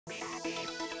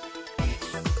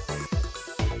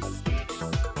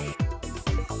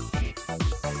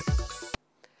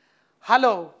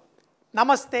Hello,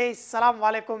 Namaste, Salam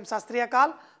Walaikum,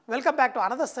 Sastriyakal. Welcome back to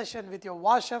another session with your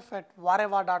VahChef at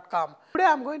VahRehVah.com. Today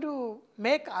I am going to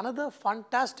make another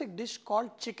fantastic dish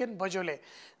called chicken Bezule.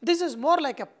 This is more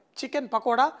like a chicken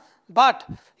pakoda, but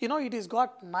it is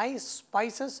got nice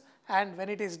spices, and when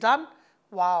it is done,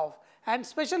 wow. And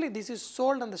especially this is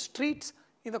sold on the streets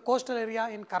in the coastal area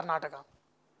in Karnataka.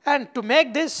 And to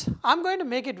make this, I am going to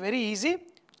make it very easy.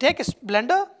 Take a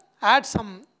blender, add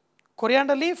some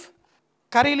coriander leaf,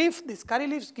 curry leaf. This curry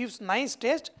leaf gives nice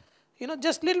taste.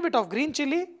 Just little bit of green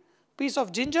chilli, piece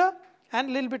of ginger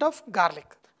and little bit of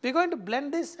garlic. We are going to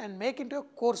blend this and make into a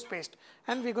coarse paste,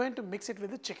 and we are going to mix it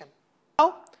with the chicken.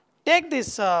 Now take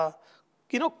this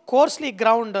coarsely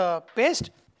ground paste.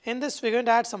 In this we are going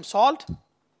to add some salt,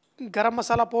 garam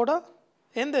masala powder.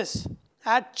 In this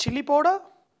add chilli powder.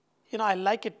 I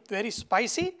like it very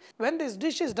spicy. When this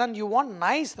dish is done, you want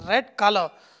nice red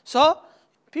color. So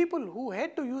people who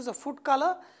hate to use a food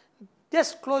color,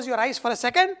 just close your eyes for a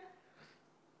second.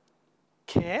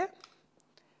 Okay.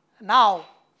 Now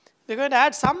we are going to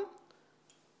add some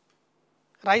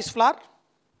rice flour,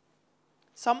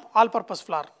 some all-purpose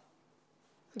flour.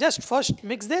 Just first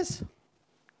mix this.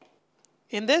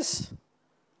 In this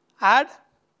add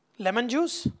lemon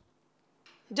juice,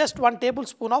 just 1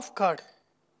 tablespoon of curd.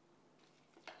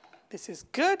 This is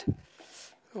good.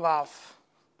 Wow.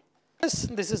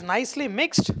 This is nicely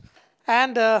mixed,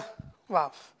 and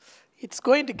wow, it's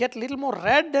going to get a little more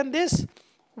red than this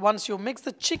once you mix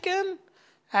the chicken.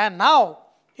 And now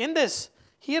in this,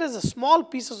 here is a small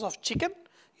pieces of chicken.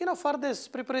 For this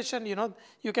preparation,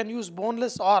 you can use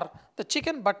boneless or the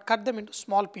chicken, but cut them into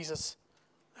small pieces.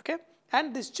 Okay.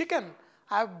 And this chicken,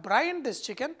 I have brined this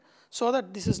chicken so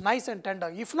that this is nice and tender.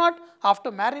 If not,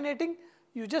 after marinating,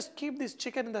 you just keep this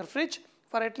chicken in the fridge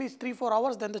for at least 3-4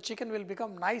 hours, then the chicken will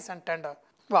become nice and tender.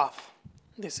 Wow,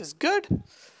 this is good.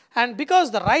 And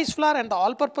because the rice flour and the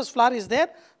all-purpose flour is there,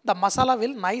 the masala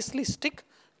will nicely stick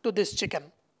to this chicken.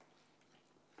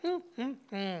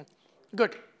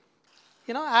 Good.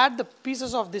 Add the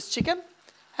pieces of this chicken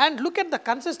and look at the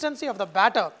consistency of the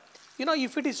batter.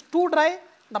 If it is too dry,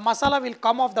 the masala will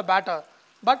come off the batter.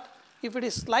 But if it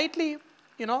is slightly,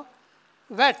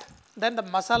 wet, then the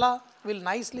masala will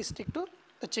nicely stick to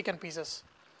the chicken pieces.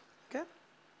 Okay.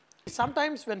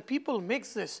 Sometimes when people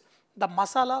mix this, the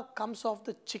masala comes off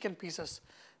the chicken pieces.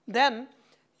 Then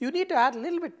you need to add a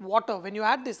little bit water. When you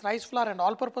add this rice flour and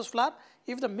all-purpose flour,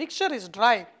 if the mixture is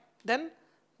dry, then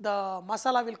the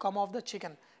masala will come off the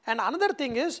chicken. And another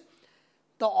thing is,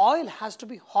 the oil has to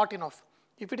be hot enough.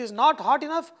 If it is not hot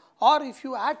enough, or if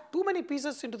you add too many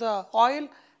pieces into the oil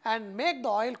and make the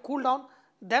oil cool down,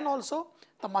 then also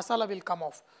the masala will come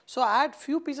off. So add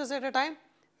few pieces at a time,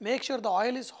 make sure the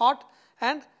oil is hot,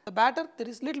 and the batter, there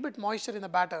is little bit moisture in the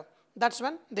batter. That's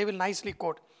when they will nicely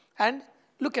coat. And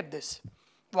look at this.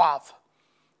 Wow.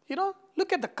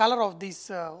 Look at the color of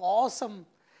these awesome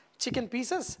chicken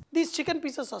pieces. These chicken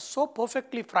pieces are so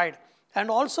perfectly fried, and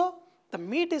also the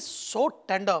meat is so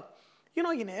tender.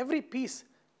 In every piece,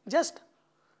 you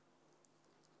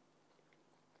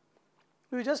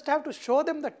just have to show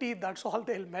them the teeth, that's all,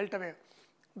 they'll melt away.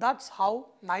 That's how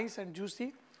nice and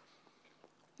juicy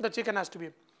the chicken has to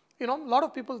be. A lot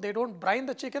of people, they don't brine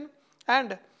the chicken,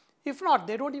 and if not,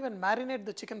 they don't even marinate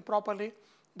the chicken properly.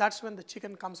 That's when the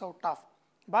chicken comes out tough.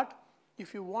 But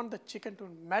if you want the chicken to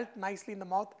melt nicely in the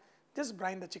mouth, just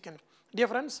brine the chicken. Dear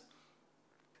friends,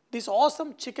 this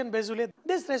awesome chicken Bezule,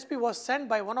 this recipe was sent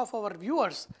by one of our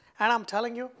viewers, and I'm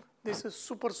telling you, this is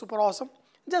super awesome,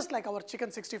 just like our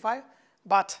chicken 65.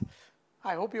 But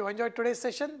I hope you enjoyed today's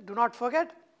session. Do not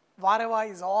forget, VahRehVah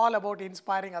is all about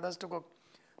inspiring others to cook.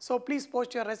 So please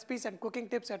post your recipes and cooking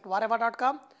tips at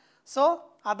VahRehVah.com so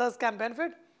others can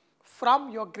benefit from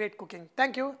your great cooking.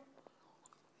 Thank you.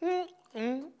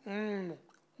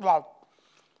 Wow.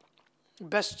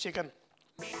 Best chicken.